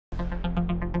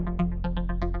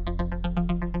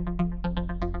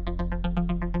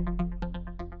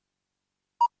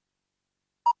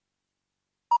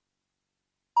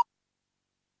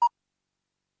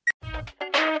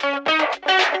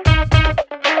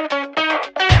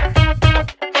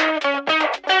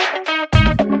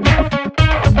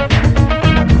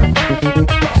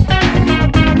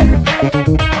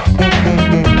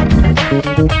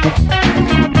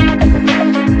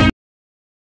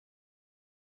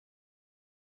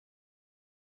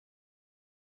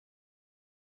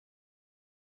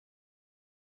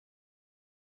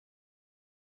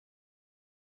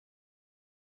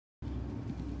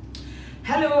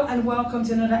Hello and welcome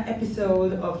to another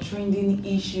episode of Trending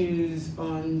Issues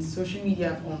on social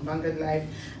media on Vanguard Live.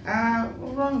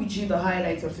 We'll run with you the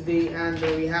highlights of today, and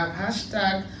we have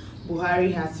hashtag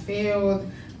Buhari has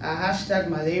failed, hashtag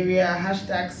malaria,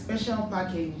 hashtag special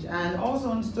package, and also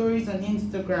on stories on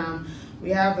Instagram we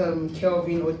have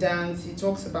Kelvin Odance. He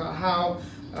talks about how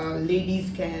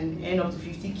ladies can earn up to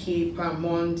 50k per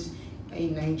month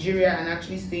in Nigeria and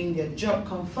actually stay in their job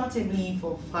comfortably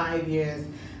for 5 years.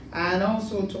 And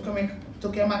also Tokema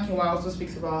Kinwa also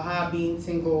speaks about her being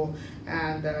single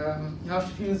and how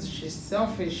she feels she's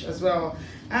selfish as well.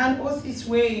 And Osis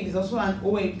Wave is also an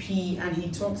OAP, and he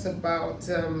talks about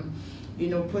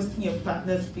posting your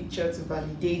partner's picture to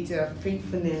validate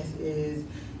faithfulness is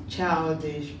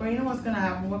childish. But you know what's gonna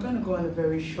happen? We're gonna go on a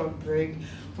very short break.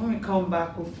 When we come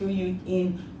back, we'll fill you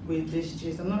in with this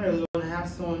gist. I'm not alone. I have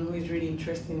someone who is really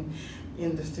interesting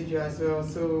in the studio as well.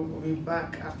 So we'll be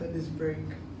back after this break.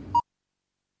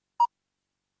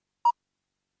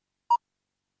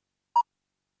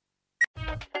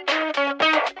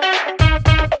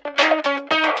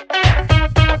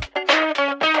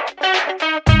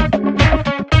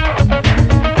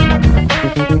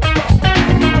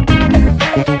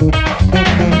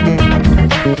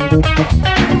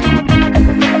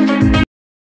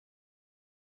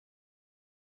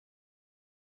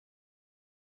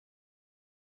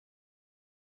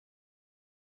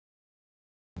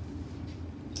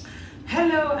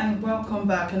 Hello and welcome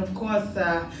back, and of course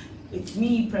it's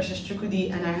me, Precious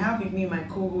Chukudi, and I have with me my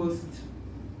co-host.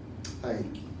 Hi,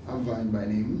 I'm Vine by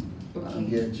name. Okay. I'm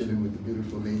here chilling with the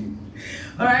beautiful lady.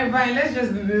 Alright, Vine, let's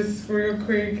just do this real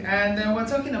quick, and we're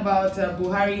talking about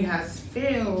Buhari has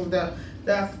failed.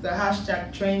 That's the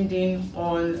hashtag trending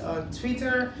on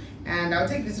Twitter, and I'll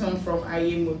take this one from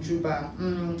Aye Mojuba.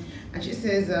 And she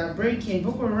says, breaking,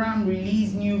 Boko Haram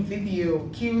release new video,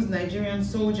 kills Nigerian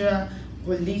soldier,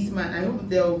 policeman. I hope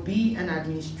there will be an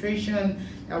administration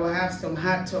that will have some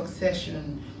hard talk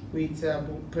session with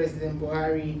President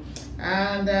Buhari.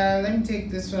 And let me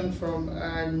take this one from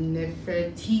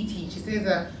Nefertiti. She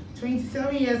says,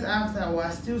 27 years after, we're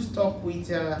still stuck with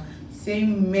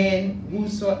same men who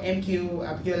saw MKO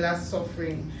Abiola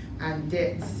suffering and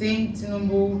death. Same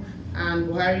Tinubu and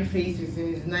Buhari faces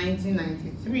since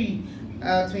 1993.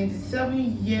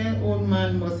 27-year-old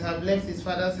man must have left his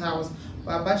father's house,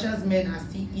 but Abacha's men are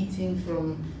still eating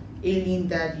from ailing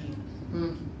daddy.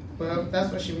 Well,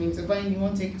 that's what she means. So, Vine, you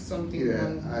want to take something?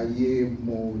 Yeah, Aye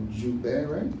Mojube,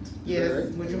 right? Yes,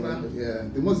 right? Mojuba. Yeah,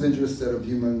 the most dangerous set of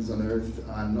humans on earth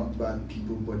are not bad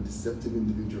people, but deceptive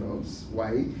individuals.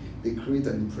 Why? They create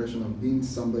an impression of being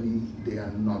somebody they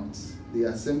are not. They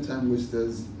are time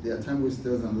wasters. They are time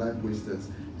wasters and life wasters.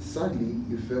 Sadly,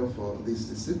 you fell for these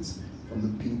deceits from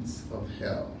the pits of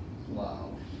hell. Wow.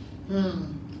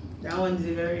 That one is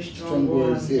a very strong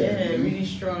one. Words, yeah. Really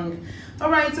strong.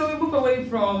 Alright, so we move away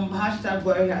from hashtag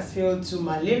Buhari has failed to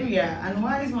malaria. And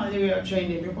why is malaria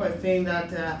trending? People are saying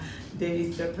that there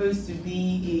is supposed to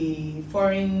be a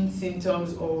foreign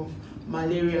symptoms of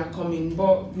malaria coming,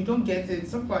 but we don't get it.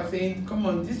 Some people are saying, come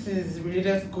on, this is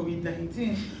related to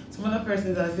COVID-19. Some other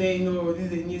persons are saying, no,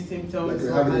 this is a new symptom. Like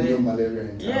we're having a new malaria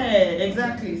in town. Yeah,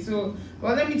 exactly. So,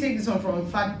 well, let me take this one from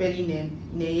Fat Belly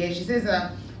Neye. She says,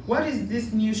 what is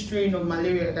this new strain of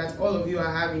malaria that all of you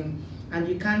are having and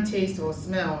you can't taste or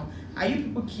smell? Are you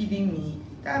people kidding me?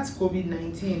 That's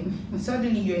COVID-19.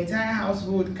 Suddenly your entire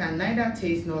household can neither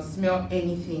taste nor smell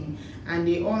anything, and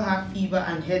they all have fever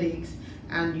and headaches,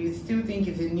 and you still think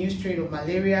it's a new strain of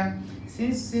malaria?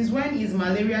 Since when is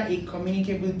malaria a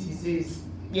communicable disease?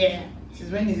 Yeah.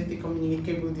 Since when is it a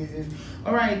communicable disease?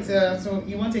 Alright, so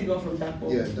you want to go from Dapo?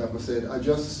 Yeah, Dapo said, I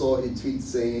just saw a tweet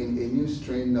saying a new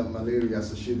strain of malaria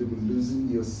associated with losing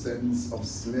your sense of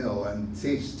smell and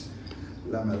taste.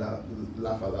 Laugh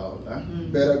aloud. Huh?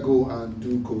 Better go and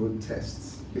do COVID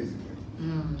tests, basically.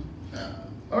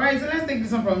 Alright, so let's take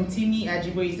this one from Timmy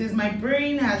Ajibo. He says, my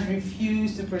brain has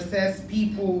refused to process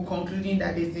people concluding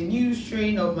that there's a new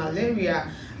strain of malaria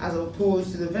as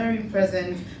opposed to the very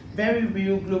present, very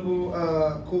real global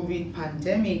COVID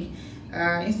pandemic.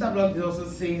 Instablog is also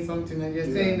saying something, and they're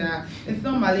saying that it's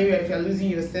not malaria if you're losing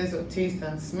your sense of taste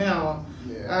and smell.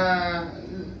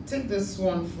 Take this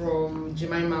one from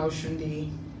Jemima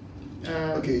Oshunde.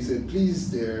 Okay, he said, please,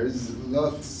 there's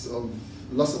lots of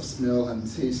loss of smell and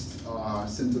taste are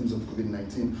symptoms of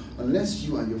COVID-19 unless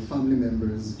you and your family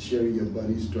members share your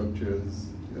body structures.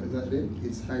 Is that it?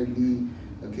 It's highly,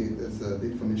 okay, there's the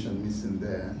information missing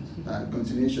there.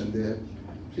 Continuation there.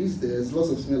 please, there's loss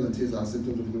of smell and taste are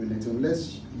symptoms of COVID-19.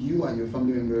 Unless you and your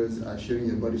family members are sharing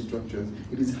your body structures,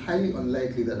 it is highly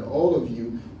unlikely that all of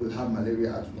you will have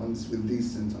malaria at once with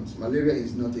these symptoms. Malaria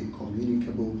is not a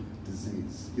communicable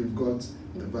disease. You've got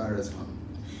the virus, huh?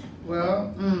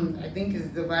 Well, I think it's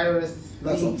the virus.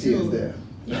 Lots of tears there.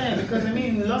 Yeah, because I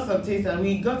mean, lots of taste, and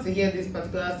we got to hear this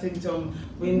particular symptom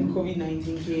when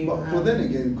COVID-19 came. But then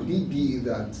again, could it be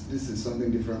that this is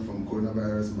something different from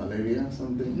coronavirus, malaria, or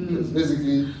something? Because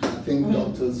basically, I think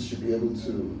doctors should be able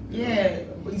to. Yeah,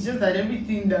 but it's just that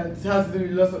everything that has to do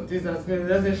with loss of taste and smell,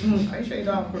 that's it. Are you sure you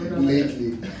don't have coronavirus?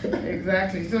 Lately.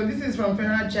 Exactly. So this is from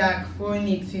Farah Jack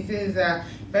Phoenix. He says,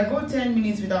 if I go 10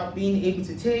 minutes without being able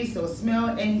to taste or smell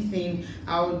anything,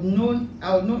 I would know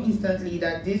instantly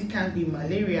that this can't be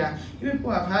malaria. You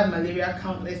people have had malaria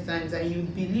countless times, and you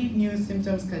believe new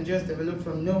symptoms can just develop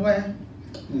from nowhere?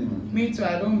 Me too,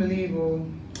 I don't believe.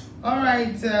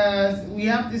 Alright, we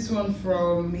have this one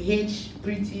from H.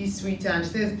 Pretty Sweet, and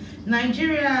she says,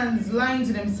 Nigerians lying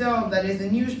to themselves that there's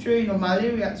a new strain of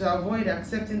malaria to avoid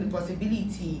accepting the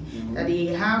possibility that they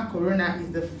have corona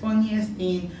is the funniest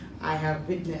thing I have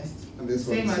witnessed. And this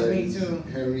Same one as me says, too.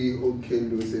 Henry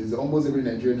Okelu says, almost every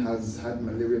Nigerian has had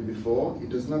malaria before. It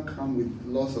does not come with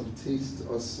loss of taste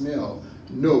or smell.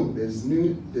 No, there's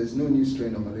no new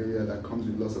strain of malaria that comes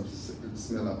with loss of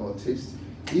smell or taste.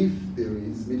 If there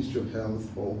is, Ministry of Health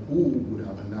or who would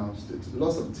have announced it.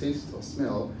 Loss of taste or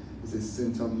smell is a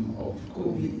symptom of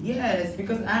COVID. Yes,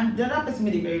 because the other person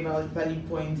made a very valid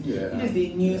point. Yeah. It is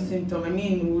a new symptom. I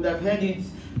mean, we would have heard it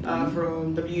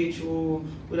from WHO,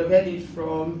 would have heard it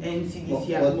from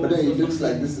NCDC. But then it looks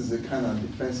like this is a kind of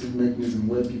defensive mechanism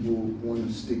where people want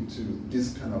to stick to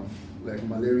this kind of like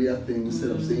malaria thing instead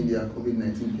of saying they are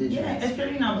COVID-19 patients. Yeah,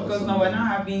 especially now because now we're not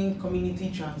having community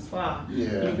transfer. Yeah.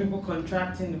 You know, people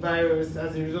contracting the virus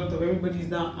as a result of everybody's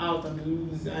now out on the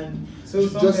loose, and so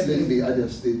just lately, the other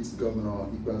state governor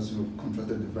Igbazu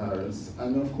contracted the virus,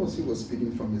 and of course he was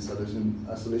speaking from his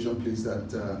isolation place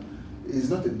that it's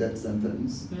not a death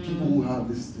sentence. People who have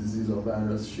this disease or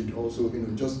virus should also,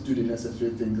 just do the necessary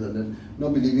things and then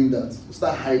not believing that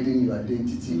start hiding your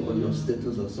identity or your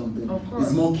status or something.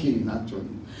 It's more killing actually.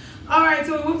 Alright,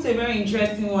 so we moved to a very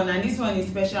interesting one, and this one is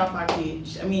special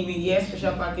package. I mean,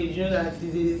 special package, you know that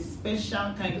is a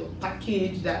special kind of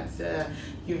package that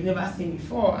you've never seen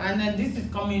before. And then this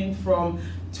is coming from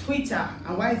Twitter.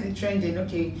 And why is it trending?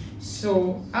 Okay,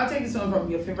 so I'll take this one from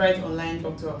your favorite online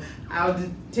doctor. I'll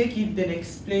take it, then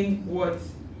explain what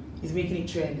is making it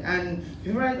trend. And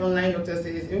your favorite online doctor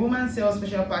says, a woman sells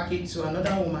special package to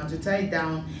another woman to tie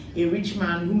down a rich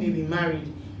man who may be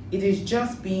married. It is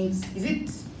just being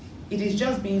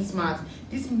smart.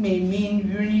 This may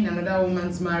mean ruining another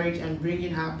woman's marriage and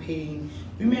bringing her pain.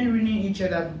 Women ruining each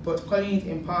other but calling it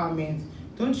empowerment.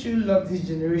 Don't you love this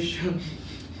generation?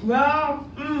 Well,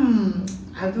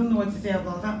 I don't know what to say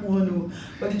about that one.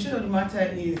 But the truth of the matter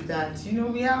is that,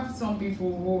 we have some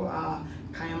people who are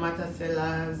Kayamata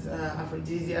sellers,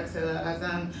 aphrodisiac sellers,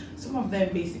 and some of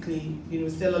them basically,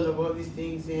 sell all these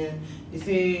things. And they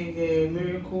say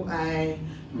miracle eye,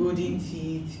 golden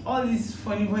teeth, all these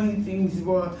funny things.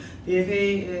 But they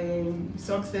say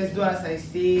success, do as I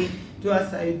say, do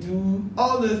as I do,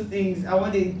 all those things are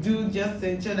what they do just to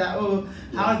ensure that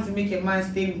how to make a man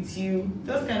stay with you.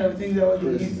 Those kind of things are what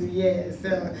they used to. Yes.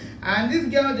 And this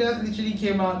girl just literally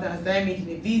came out and started making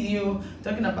a video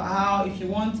talking about how if you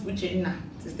want Uchenna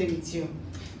to stay with you,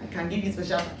 I can give you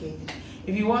special package.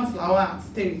 If you want Flower to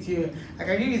stay with you, I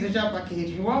can give you special package.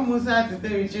 If you want Musa to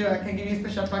stay with you, I can give you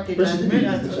special package. Do you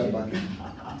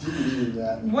believe in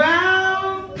that?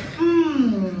 Well,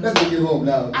 let's take it home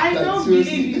now. I don't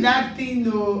believe in that thing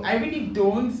though. I really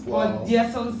don't. Wow. But there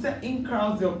are some certain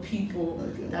crowds of people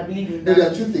that believe in that.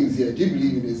 There are two things here. Do you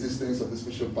believe in the existence of the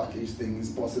special package thing is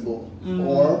possible?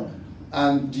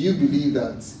 And do you believe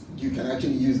that you can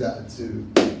actually use that to...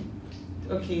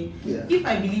 Okay. Yeah. If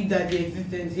I believe that the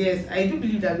existence, yes, I do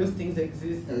believe that those things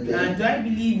exist. Okay. And do I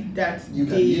believe that you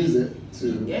can use it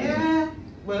to... Yeah.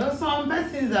 Well, some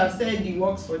persons have said it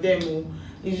works for them.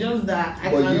 It's just that I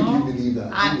cannot... But you do believe that?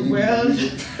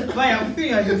 But I'm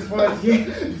still on the spot here.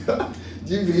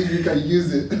 Do you believe you can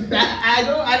use it?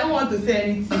 I don't want to say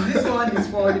anything. This one is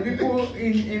for the people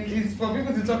it's for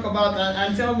people to talk about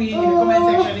and tell me in the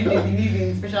comment section if they believe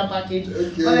in special package.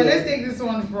 Okay. But let's take this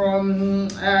one from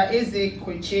Eze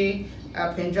Kweche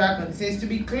Pendragon. It says, to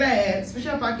be clear,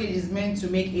 special package is meant to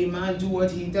make a man do what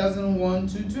he doesn't want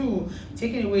to do,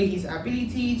 taking away his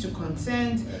ability to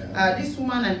consent. This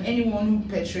woman and anyone who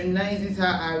patronizes her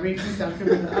are rapists and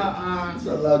criminals.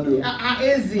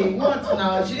 Eze, what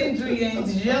now? She didn't do anything.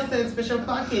 She just said special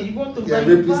package. You want to buy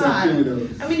you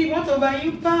back. I mean, you want to buy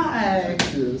you back.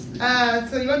 Seriously.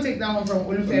 So you want to take that one from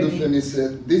Olufemi? Olufemi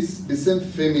said, "This the same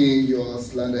Femi you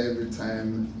slander every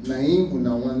time. Naim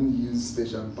una one use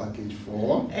special package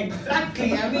for."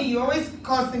 Exactly. I mean, you always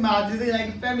cuss him out. You say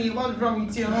like, Femi, what's wrong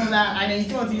with you and all that, and then you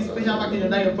still want to use special package on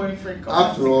that your boyfriend.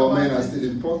 After all, men are still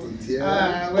important.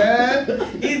 Yeah. Well,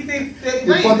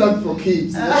 it's important for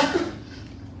kids.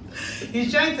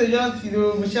 He's trying to just,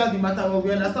 Michelle the matter, but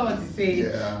we understand what he's saying.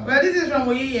 Yeah. Well, this is from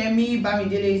Oyeyemi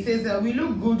Bamidele. He says we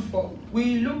look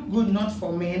good not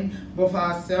for men, but for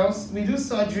ourselves. We do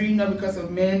surgery not because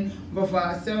of men, but for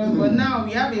ourselves. But now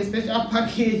we have a special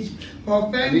package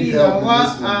for Femi,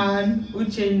 Lawa, and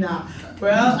Uchenna.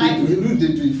 Well, who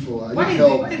did do it for? I need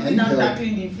help. Why is he not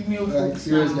tackling the female folks?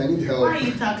 Seriously, now? I need help. Why are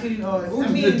you tackling us? Who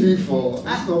did they do it for?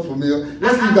 It's not for me.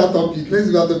 Let's leave that topic. Let's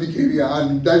leave that topic area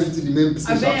and dive into the main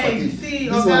special package. See,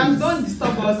 okay, don't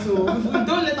disturb us. So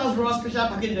don't let us run special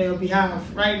package on your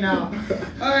behalf right now.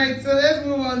 Alright, so let's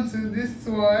move on to this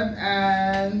one.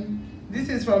 And this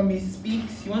is from Miss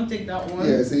Speaks. You want to take that one?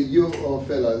 Yeah, so you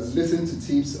fellas, listen to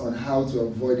tips on how to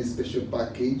avoid a special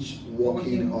package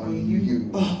working on you.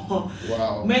 Oh.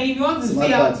 Wow. Man, if you want to Smart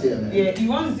see part here, man. if you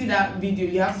want to see that video,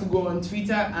 you have to go on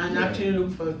Twitter and actually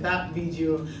look for that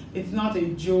video. It's not a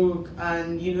joke.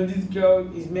 And this girl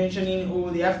is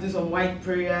mentioning, they have to do some white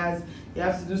prayers, they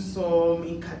have to do some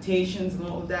incantations and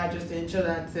all that, just to ensure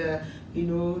that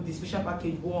the special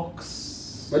package works.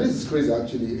 But this is crazy,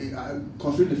 actually.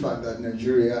 Considering the fact that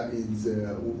Nigeria is,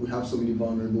 we have so many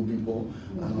vulnerable people,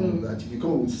 that if you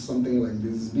come up with something like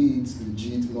this, be it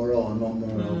legit, moral or not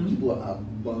moral, people are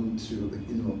bound to,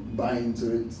 buy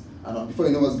into it. And before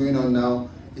you know what's going on now,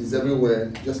 it's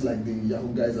everywhere. Just like the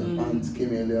Yahoo guys and pants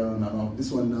came earlier on and all.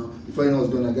 This one now, before you know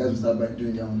what's going on, guys will start by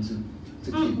doing Yahoo too.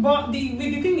 But the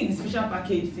thing with the special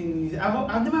package thing is,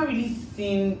 I've never really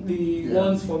seen the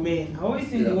ones for men. I've always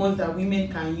seen the ones that women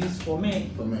can use for men.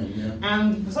 For men, yeah.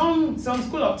 And some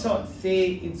school of thought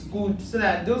say it's good so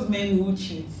that those men who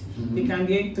cheat, they can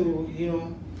get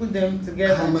to, put them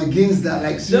together. I'm against that.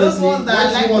 Like, seriously, those ones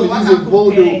that why do you want to use a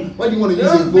voodoo? Why do you want to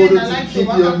use a voodoo to keep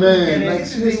your man? Like,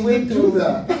 seriously, do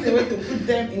that. This is a way to put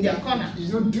them in their corner.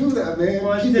 You don't do that, man.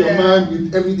 But, keep your man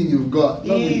with everything you've got,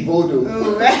 not with voodoo.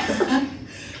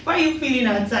 Why are you feeling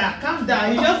attacked? Calm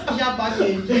down. You just special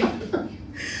package.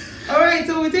 Alright,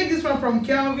 so we take this one from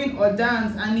Kelvin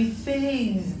Odance, and he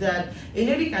says that a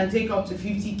lady can take up to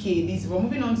 50k. We're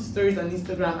moving on to stories on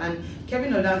Instagram, and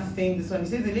Kevin Odance is saying this one. He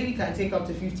says a lady can take up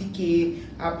to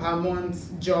 50k per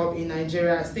month job in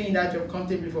Nigeria, stay in that job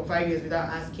comfortably for 5 years without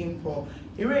asking for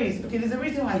a raise. Okay, there's a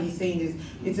reason why he's saying this.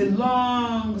 It's a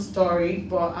long story,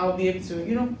 but I'll be able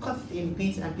to, cut it in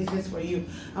bits and pieces for you.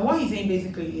 And what he's saying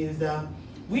basically is that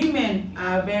women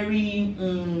are very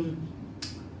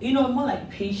more like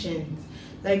patient.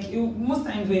 Like most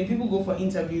times when people go for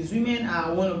interviews, women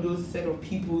are one of those set of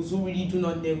people who really do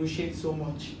not negotiate so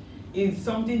much. It's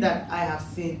something that I have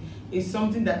seen. It's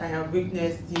something that I have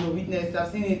witnessed.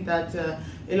 I've seen it that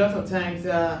a lot of times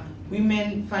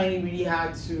women find it really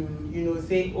hard to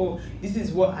say, oh, this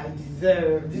is what I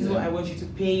deserve. This is what I want you to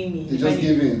pay me. They just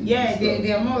give in. Yeah,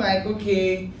 they are more like,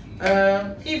 okay,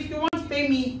 if you want to pay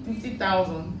me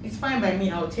 50,000, it's fine by me,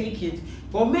 I'll take it.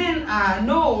 But men are,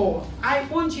 no, I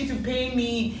want you to pay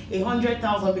me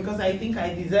 100,000 because I think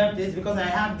I deserve this, because I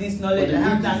have this knowledge, I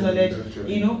have that knowledge.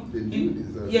 They do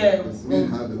deserve yeah.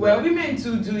 Well, women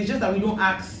too do. It's just that we don't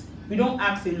ask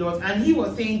a lot. And he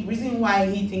was saying the reason why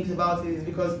he thinks about it is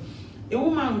because a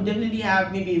woman would definitely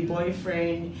have maybe a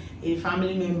boyfriend, a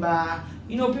family member,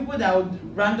 people that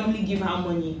would randomly give her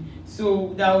money.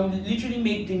 So that would literally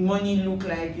make the money look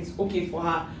like it's okay for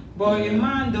her. But a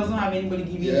man doesn't have anybody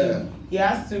giving him. He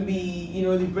has to be,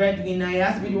 the breadwinner. He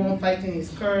has to be the one fighting his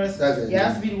curse. He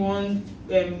has to be the one,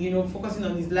 focusing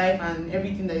on his life and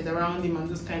everything that is around him and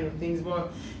those kind of things.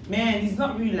 But man, it's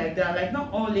not really like that. Like,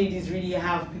 not all ladies really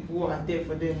have people who are there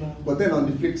for them. But then on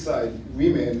the flip side,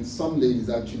 some ladies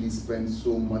actually spend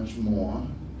so much more.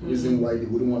 Reason why they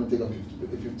wouldn't want to take a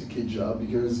 50k job,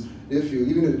 because they feel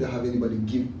even though they don't have anybody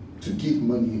to give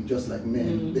money, just like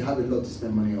men, they have a lot to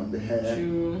spend money on: the hair,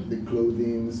 the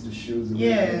clothing, the shoes,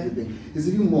 everything. It's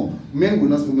even more. Men will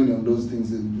not spend money on those things.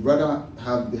 They'd rather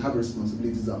they have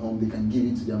responsibilities at home. They can give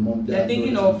it to their mom, dad. They're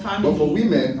thinking of family. But for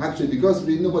women, actually, because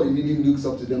nobody really looks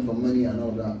up to them for money and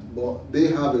all that, but they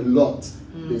have a lot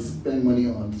they spend money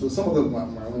on. So some of them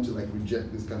might want to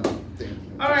reject this kind of thing.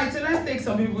 Alright, so let's take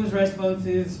some people's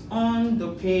responses on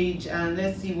the page and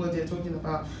let's see what they're talking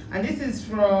about. And this is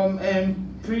from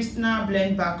Prisna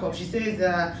Blend Backup. She says,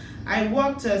 I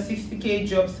worked a 60k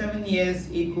job 7 years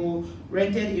ago,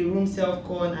 rented a room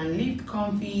self-con and lived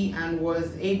comfy and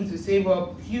was able to save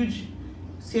up huge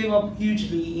save up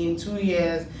hugely in 2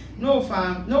 years. No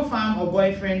farm or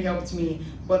boyfriend helped me,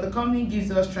 but the company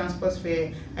gives us transport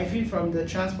fare. I feed from the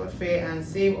transport fare and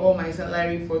save all my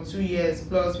salary for 2 years.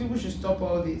 Plus, people should stop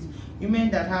all this. Women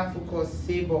that have focus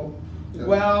save up. Yeah.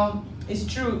 Well, it's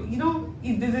true. You know,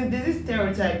 there's this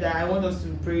stereotype that I want us to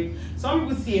break. Some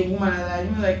people see a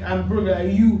woman like I'm broke,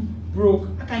 like you broke.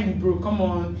 I can't be broke. Come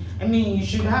on. I mean, you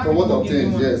should have. For what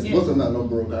obtains, yes. Most of them are not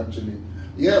broke actually.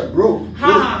 Yeah, broke.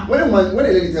 When a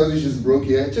lady tells you she's broke,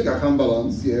 yeah, check her account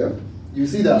balance, yeah. You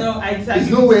see that? No, I disagree.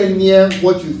 It's nowhere near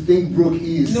what you think broke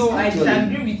is. No, actually. I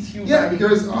disagree with you. Yeah,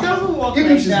 because it doesn't work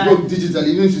even like if she's that. broke digitally,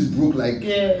 even if she's broke like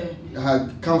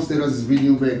her account status is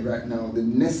reading red right now, the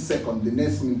next second, the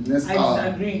next minute, the next hour. I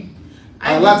disagree.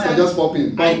 Our lights can just pop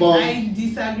in. I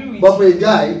disagree with you. But for a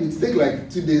guy, it takes like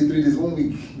 2 days, 3 days, 1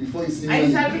 week before you see I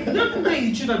disagree.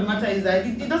 The truth of the matter is that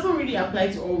it doesn't really apply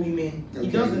to all women. Okay.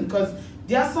 It doesn't, because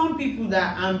there are some people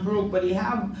that I'm broke, but they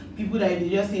have people that they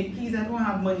just say, please, I don't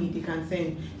have money, they can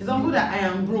send. There's some people that I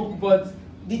am broke, but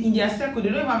in their circle, they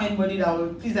don't have anybody that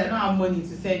will, please, I don't have money to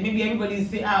send. Maybe everybody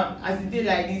say, as a day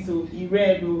like this, so he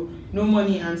read, or no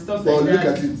money and stuff like that. But look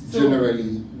at it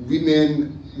generally.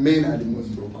 Men are the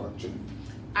most broke actually.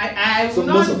 I will so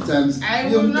not, most of the times, I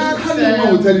will not. How many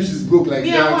women will tell you she's broke like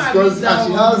that? Because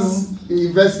she has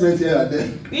investment here and there.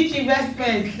 Which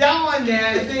investment? That one there,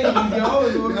 I say is your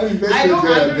own. I don't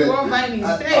agree with what Vine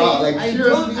is saying. Like, I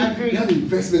don't agree. You have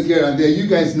investment here and there. You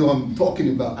guys know what I'm talking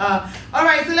about. All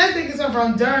right, so let's take this one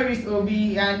from Doris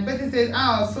Obi, and person says,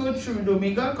 so true though.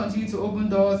 May God continue to open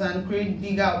doors and create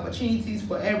bigger opportunities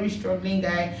for every struggling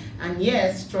guy, and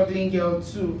yes, struggling girl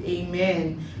too.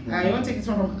 Amen. You want to take this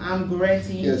one from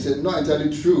Amgoretti? Yes, not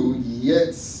entirely true.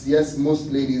 Yes,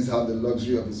 most ladies have the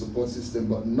luxury of a support system,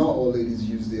 but not all ladies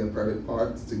use their private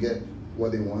parts to get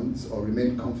what they want or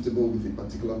remain comfortable with a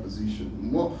particular position.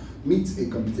 Meet a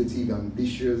competitive,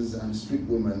 ambitious, and strict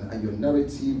woman, and your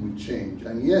narrative will change.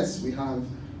 And yes, we have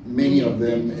many of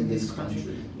them in this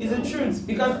country. It's the truth,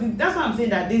 because that's why I'm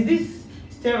saying that there's this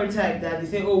stereotype that they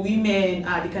say, women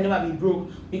they can never be broke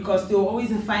because they'll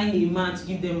always find a man to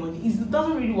give them money. It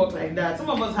doesn't really work like that. Some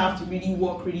of us have to really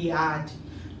work really hard.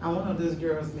 I'm one of those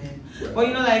girls, man.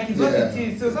 Well, but it's what it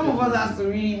is. So some of us have to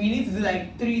we need to do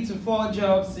like 3 to 4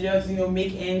 jobs to just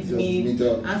make ends meet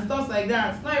and stuff like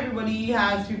that. Not everybody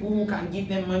has people who can give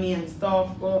them money and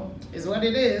stuff. Well, it's what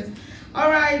it is. All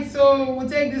right, so we'll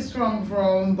take this from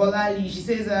Bolali. She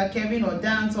says, Kevin or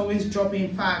Dance always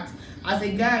dropping facts. As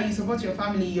a guy, you support your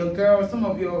family, your girl,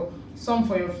 some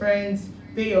for your friends,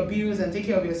 pay your bills and take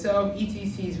care of yourself,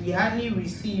 ETCs. We hardly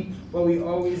receive, but we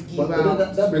always give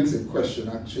out. That brings a question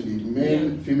actually.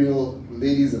 Men, female,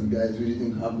 ladies and guys really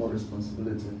think have more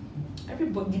responsibility.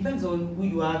 Everybody depends on who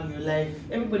you are in your life.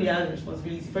 Everybody has a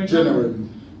responsibility. For example, generally.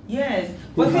 Yes.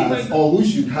 Who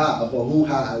should have or who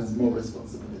has more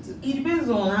responsibility? It depends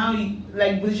on how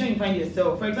position you find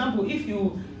yourself. For example, if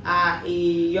you are a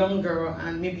young girl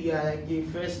and maybe you are like the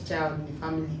first child in the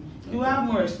family, you have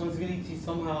more responsibility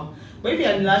somehow. But if you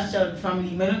are the last child of the family,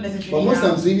 you may not necessarily. But most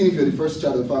times, even if you're the first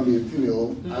child of the family, a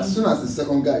female, as soon as the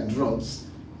second guy drops,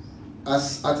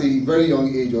 at a very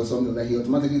young age or something, like he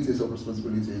automatically takes up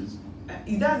responsibilities.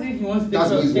 Is that as if he wants to take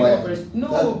up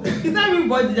No, it's not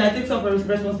everybody that takes up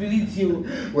responsibility. Well,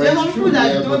 there are some people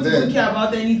that don't care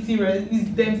about anything. It's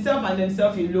themselves and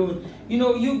themselves alone.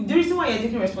 The reason why you're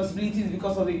taking responsibility is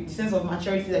because of the sense of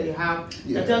maturity that you have.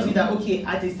 That tells you that, okay,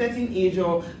 at a certain age,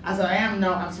 or as I am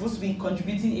now, I'm supposed to be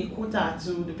contributing a quota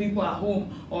to the people at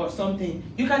home or something.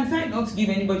 You can decide not to give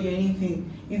anybody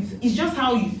anything. It's just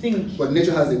how you think. But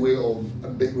nature has a way of,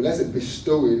 let's say,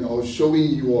 bestowing or showing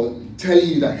you or telling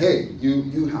you that, hey,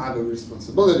 you have a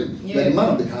responsibility. Like the man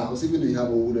of the house, even though you have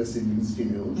older siblings,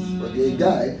 females, but you're a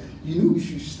guy, you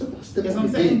should step up the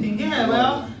game. Yeah,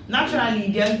 well,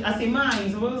 naturally, as a man,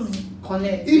 you're supposed to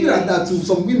connect. Even at that too,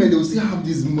 some women, they will still have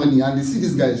this money and they see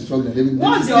this guy is struggling.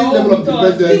 What's the level of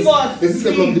dependence? There's this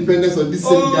level of dependence on this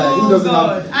same guy who doesn't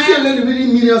have. You see a lady really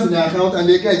millions in their account and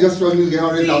the guy is just struggling to get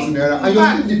 100,000 naira and you're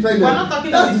still dependent. We're not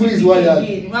talking about this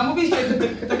we're moving straight to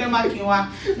Tokema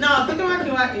Kinwa. Now, Tokema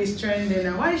Kinwa is trending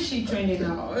now. Why is she trending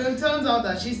now? It turns out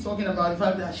that she's talking about the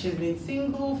fact that she's been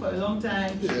single for a long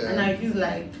time and I feel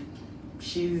like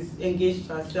she's engaged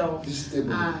to herself. She's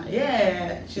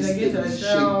engaged to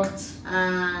herself,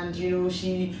 and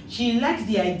she likes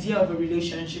the idea of a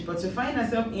relationship, but to find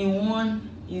herself in one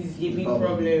is a big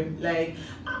problem.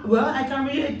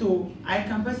 I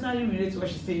can personally relate to what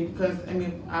she's saying, because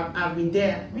I've been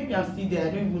there. Maybe I'm still there. I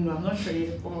don't even know. I'm not sure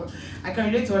yet, but I can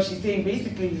relate to what she's saying.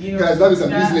 Basically, guys, that is some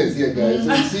business here, guys.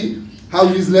 So you see how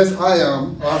useless I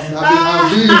am.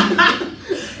 I've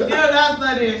been. That's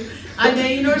not it. And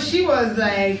then, she was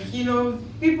like,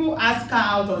 people ask her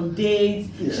out on dates.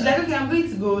 Yeah. She's like, okay, I'm going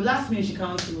to go. Last minute, she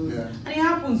cancels. Yeah. And it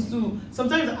happens too.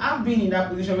 Sometimes I've been in that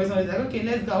position where somebody's like, okay,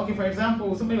 let's go. Okay, for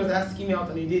example, somebody was asking me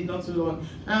out on a date not too long.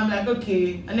 And I'm like,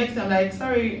 okay. And next time, like,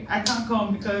 sorry, I can't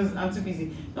come because I'm too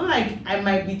busy. Not like I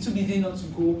might be too busy not to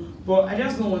go, but I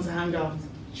just don't want to hang out.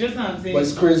 Just what I'm saying. But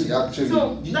it's crazy, actually.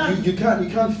 So you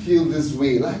can't feel this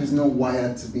way. Life is not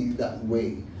wired to be that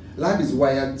way. Life is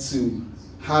wired to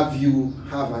have you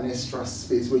have an extra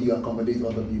space where you accommodate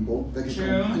other people, like a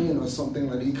companion or something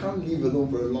like that. You can't live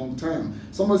alone for a long time.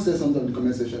 Someone said something in the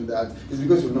comment section that it's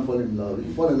because you're not falling in love. If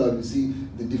you fall in love, you see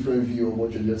the different view of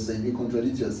what you're just saying. You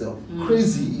contradict yourself.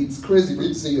 Crazy. It's crazy for you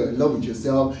to say you're in love with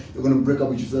yourself. You're going to break up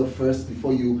with yourself first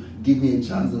before you give me a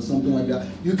chance or something like that.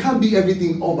 You can't be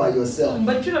everything all by yourself.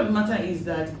 But the truth of the matter is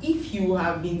that if you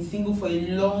have been single for a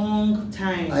long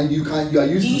time and you are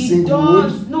used to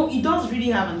singlehood, it does really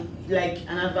have an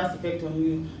adverse effect on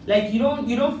you. Like you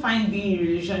don't find being in a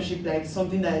relationship like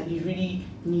something that is really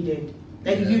needed.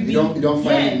 Like if you don't find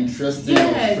it interesting.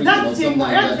 Yeah, that's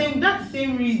the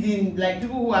same reason. Like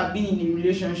people who have been in a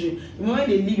relationship, the moment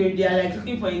they leave it, they are like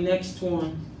looking for a next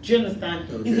one. Do you understand?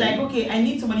 Okay. It's like, okay, I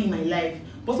need somebody in my life.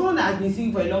 But someone that has been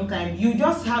single for a long time, you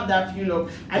just have that feel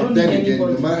of I don't need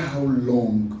anybody. No matter how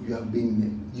long you have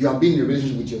been in a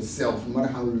relationship with yourself, no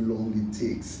matter how long it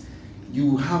takes,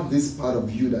 you have this part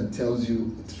of you that tells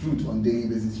you the truth on a daily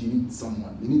basis. You need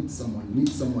someone.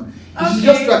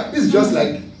 Okay. This is just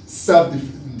like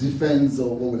self-defense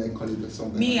or what would I call it or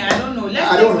something. Me, I don't know.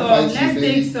 Let's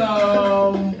take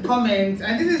some comments.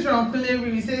 And this is from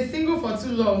Kulevi. He says, single for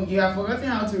too long, you have forgotten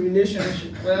how to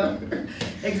relationship. Well,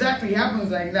 exactly, it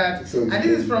happens like that. So and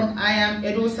this is from I am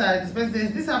Edosa. This person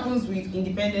says, this happens with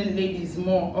independent ladies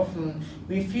more often.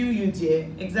 We feel you, dear.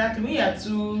 Exactly. We are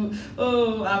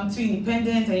I'm too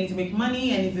independent. I need to make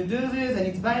money. I need to do this. I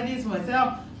need to buy this for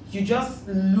myself. You just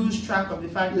lose track of the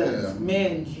fact that,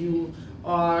 man, you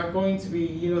are going to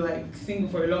be, like single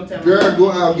for a long time. Girl,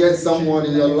 go out, get someone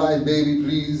in your life, baby,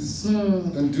 please.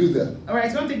 Don't do that. All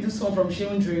right, so I'm going to take this one from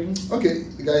Sharon Dreams. Okay,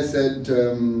 the guy said,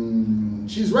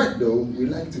 she's right though. We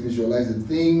like to visualize the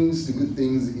good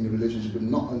things in a relationship, but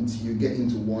not until you get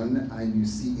into one and you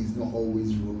see it's not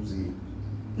always rosy.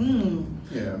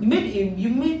 Yeah. You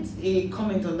made a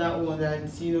comment on that one that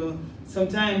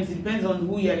sometimes it depends on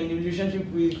who you're in a relationship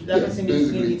with. That person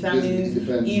basically determines if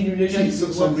the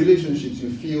relationship. Some relationships you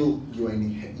feel you're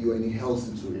in a hell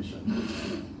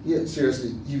situation. Yeah,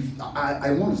 seriously.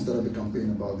 I want to start up a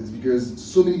campaign about this because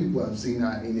so many people I've seen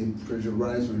are in a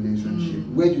pressurized relationship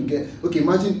where you get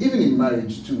imagine even in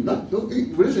marriage too.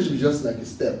 Relationship is just like a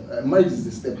step. Marriage is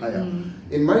a step higher.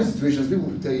 In marriage situations, people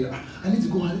will tell you, I need to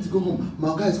go home.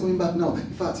 My guy is coming back now.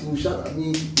 In fact, he will shout at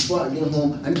me before I get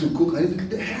home. I need to cook.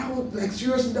 The hell, like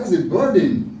seriously, that's a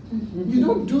burden. You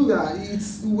don't do that.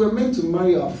 We're meant to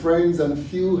marry our friends and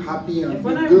feel happy and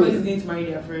feel not good. everybody's going to marry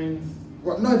their friends.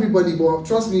 Well, not everybody, but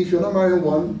trust me, if you're not marrying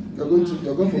one, you're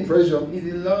going for pressure. It's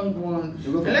a long one.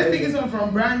 And let's take this one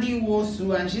from Brandy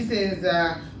Wosu, and she says,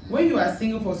 when you are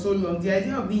single for so long, the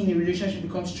idea of being in a relationship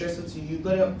becomes stressful to you.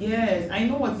 Yes, I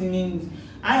know what it means.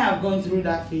 I have gone through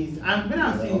that phase, and when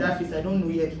I'm still in that phase, I don't know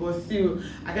yet, but still,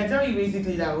 I can tell you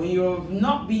basically that when you're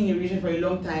not being in a relationship for a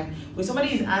long time, when somebody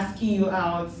is asking you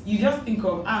out, you just think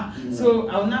of, so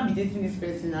I will not be dating this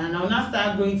person, and I will not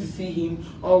start going to see him,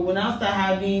 or we'll now start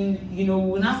having,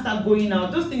 we'll not start going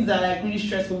out. Those things are like really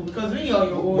stressful because when you're on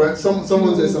your own. Well,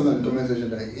 someone said something in the comment section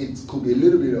that it could be a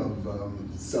little bit of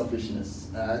selfishness.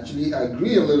 Actually, I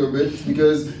agree a little bit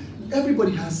because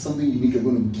everybody has something unique you're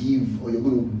going to give or you're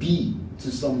going to be to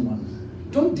someone.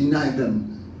 Don't deny them.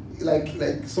 Like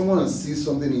someone sees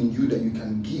something in you that you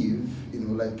can give,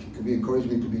 like it could be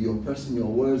encouragement, it could be your person, your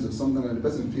words or something, and the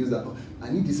person feels that, I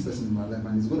need this person in my life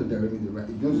and it's going to direct me the right,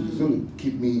 it's going to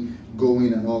keep me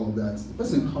going and all of that. The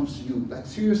person comes to you, like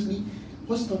seriously,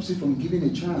 what stops you from giving a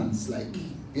chance? Like,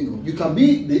 you can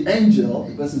be the angel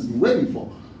the person's been waiting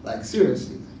for. Like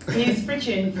seriously. He's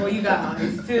preaching for you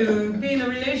guys to be in a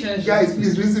relationship. Guys,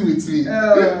 please listen with me. If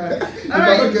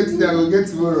I don't get today, I will get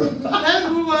tomorrow. Let's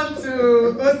move on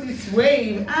to Osis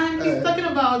Wave. And he's talking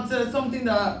about something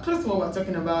that, close to what we're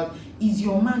talking about, is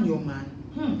your man your man?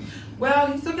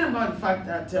 Well, he's talking about the fact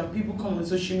that people come on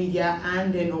social media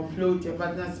and then upload their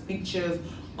partner's pictures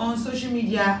on social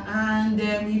media, and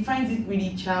he finds it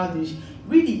really childish.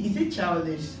 Really, is it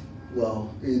childish?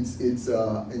 Well, it's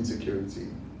insecurity.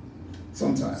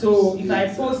 Sometimes. So if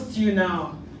I post you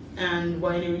now and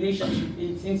we're in a relationship,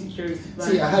 it's insecurity.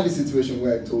 See, I had a situation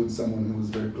where I told someone who was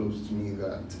very close to me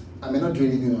that I may not do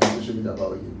anything on social media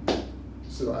about you.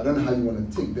 So I don't know how you want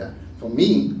to take that. For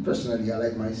me personally, I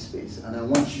like my space, and I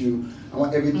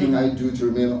want everything I do to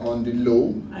remain on the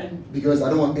low, because I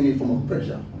don't want any form of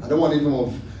pressure. I don't want any form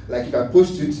of, like, if I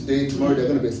post you today, tomorrow they're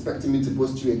going to be expecting me to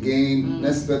post you again.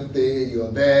 Next birthday,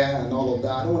 you're there, and all of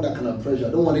that. I don't want that kind of pressure. I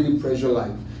don't want any pressure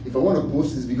life. If I want to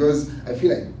post, it's because I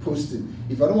feel like posting.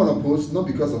 If I don't want to post, not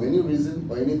because of any reason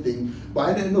or anything, but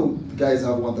I don't know, guys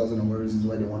have 1,000 and one reasons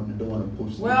why they don't want to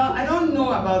post. Well, I don't know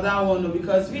about that one though,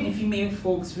 because we the female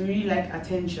folks, we really like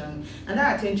attention, and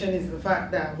that attention is the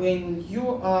fact that when you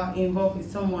are involved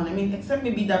with someone, I mean, except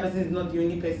maybe that person is not the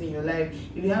only person in your life.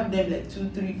 If you have them like 2,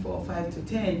 3, 4, 5 to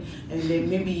 10, and then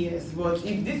maybe yes, but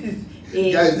if this is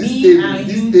a guys,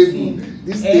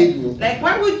 this table, like,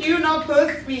 why would you not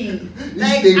post me?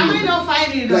 Like, am I not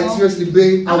finding it? Like, seriously,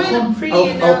 babe, I'll come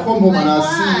home, like, and I'll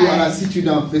why? see you, and I'll sit you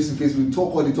down face to face. We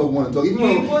talk all the talk we want to talk. Even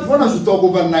if you want us to talk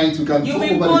overnight, we can talk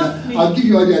over the night. I'll give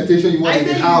you all the attention you want in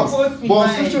the house. But on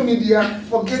social media,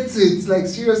 forget it. Like,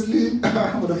 seriously, I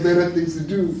have other better things to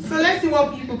do. So let's see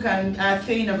what people are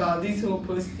saying about this whole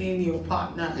posting your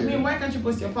partner. I mean, why can't you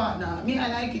post your partner? I mean, I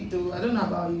like it too. I don't know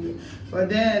about you. But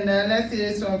then let's see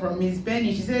this one from Miss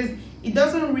Benny. She says, it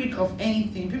doesn't reek of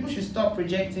anything. People should stop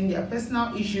projecting their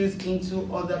personal issues into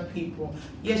other people.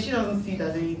 Yeah, she doesn't see it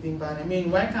as anything bad. I mean,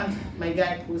 why can't my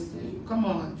guy post me? Come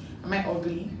on. Am I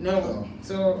ugly? No. Oh.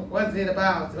 So what's it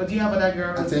about? Or do you have other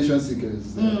girls? Attention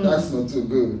seekers. That's not too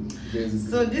good. Basically.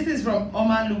 So this is from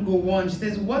Oma Lugo 1. She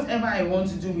says, whatever I want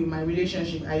to do with my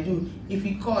relationship, I do. If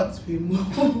we cut, we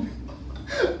move.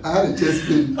 I had a chest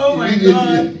pain. Oh my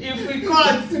God. If we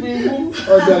cut, we move.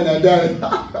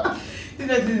 done.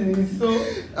 This is so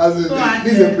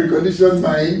this is a preconditioned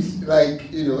mind,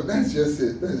 like, you know, that's just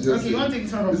it. That's just okay, you want to take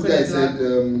this one from this guy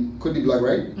said, Cody Black,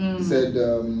 right? He said,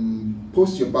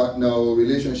 post your partner or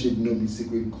relationship, no be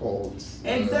secret calls.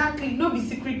 Exactly, no be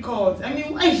secret calls. I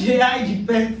mean, why you hide the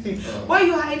person? Why are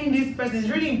you hiding this person? It's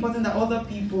really important that other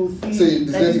people see. So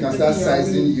you can start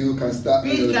sizing you, can start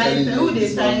telling you who they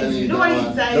size you. Nobody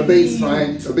sizing you. The base is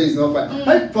fine, the base is not fine.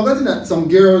 I've forgotten that some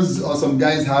girls or some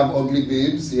guys have ugly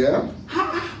babes, yeah?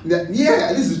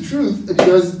 Yeah, this is the truth,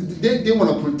 because they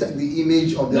want to protect the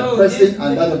image of their person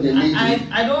and that of their lady.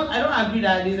 I don't agree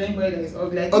that there's anybody that is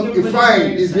ugly. Okay,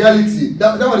 fine, it's reality.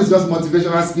 That one is just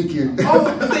motivational speaking.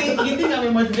 Oh, so you think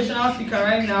I'm a motivational speaker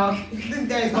right now? This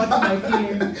guy is hurting my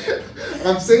feelings.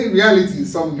 I'm saying reality.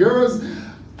 Some girls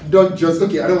don't just,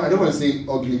 okay, I don't want to say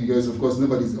ugly, because of course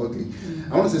nobody's ugly.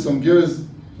 I want to say some girls,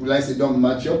 like say, don't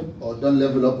match up or don't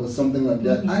level up or something like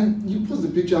that, and you post the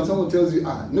picture and someone tells you,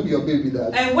 no be your baby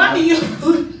that. And why do you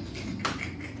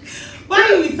why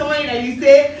are you with somebody that you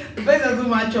say the person doesn't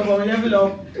match up or level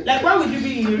up? Like, why would you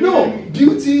be in a No,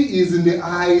 beauty is in the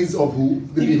eyes of who?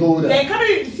 The beholder. Like, can't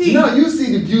you see? No, you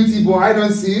see the beauty, but I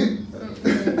don't see it.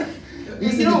 You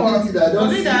see the beauty that I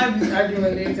don't see. Have this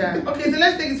argument later. Okay, so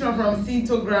let's take this one from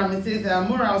Cintogram. It says,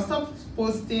 Moral, stop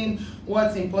posting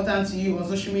what's important to you on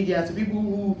social media to people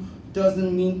who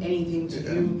doesn't mean anything to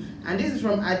you. And this is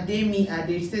from Ademi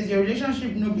Ade. She says, your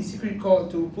relationship no be secret call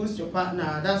to post your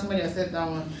partner. That's somebody that said that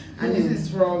one. And this is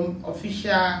from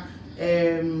official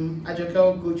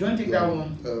Ajokel Go. Do you want to take that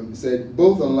one? It said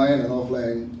both online and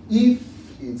offline. If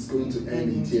it's going to end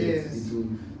in tears, it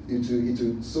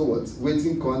will so what?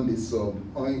 Waiting con the sub.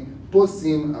 Post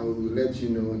him and we will let you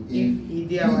know if he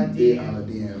did our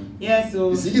DM. Yeah, so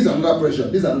you see, this is another pressure.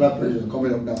 This is another pressure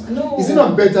coming up now. No. Is it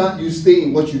not better you stay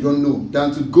in what you don't know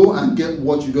than to go and get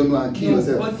what you don't know and kill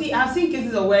yourself? But see, I've seen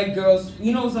cases of where girls,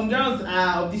 you know, some girls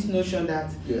are of this notion that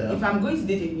if I'm going to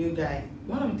date a new guy,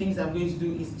 one of the things I'm going to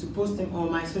do is to post him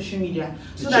on my social media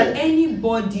so that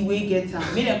anybody will get him,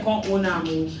 may they come own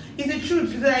him. It's the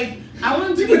truth. It's like, I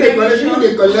want to people they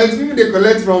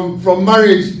collect from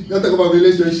marriage, not talk about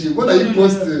relationship. What are you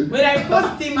posting? When I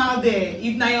post him out there,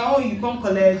 if now your own you can't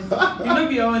collect, you know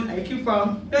be your own, I keep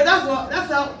from. No,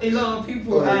 that's how a lot of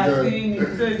people are saying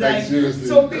it. So it's like seriously.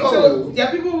 So there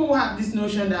are people who have this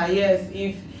notion that yes,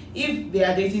 if they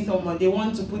are dating someone, they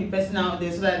want to put the person out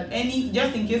there so that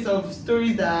just in case of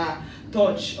stories that are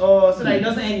touched or so that it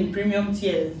doesn't end in premium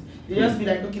tears, they just be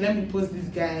like, okay, let me post this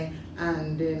guy,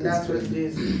 and then that's what it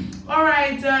is. All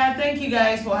right, thank you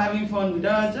guys for having fun with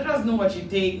us. Let us know what you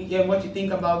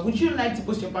think about. Would you like to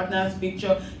post your partner's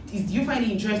picture? Do you find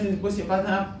it interesting to post your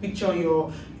partner's picture on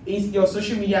your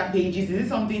social media pages? Is it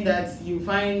something that you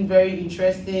find very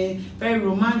interesting, very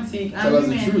romantic? And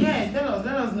women, yes, let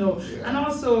us know. Yeah. And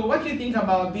also, what do you think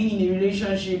about being in a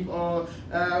relationship, or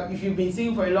if you've been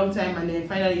single for a long time and then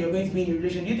finally you're going to be in a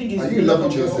relationship? Do you think it's are you in love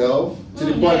with yourself? To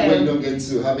the point where you don't get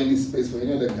to have any space for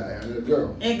any other guy or another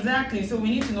girl. Exactly. So we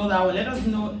need to know that one. Let us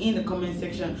know in the comment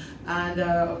section. And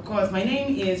of course, my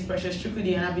name is Precious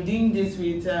Chukudi, and I'll be doing this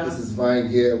with. This is Vine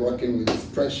here, working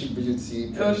with Precious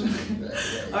Beauty.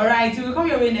 All right. So we'll come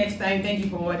your way next time. Thank you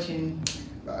for watching.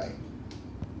 Bye.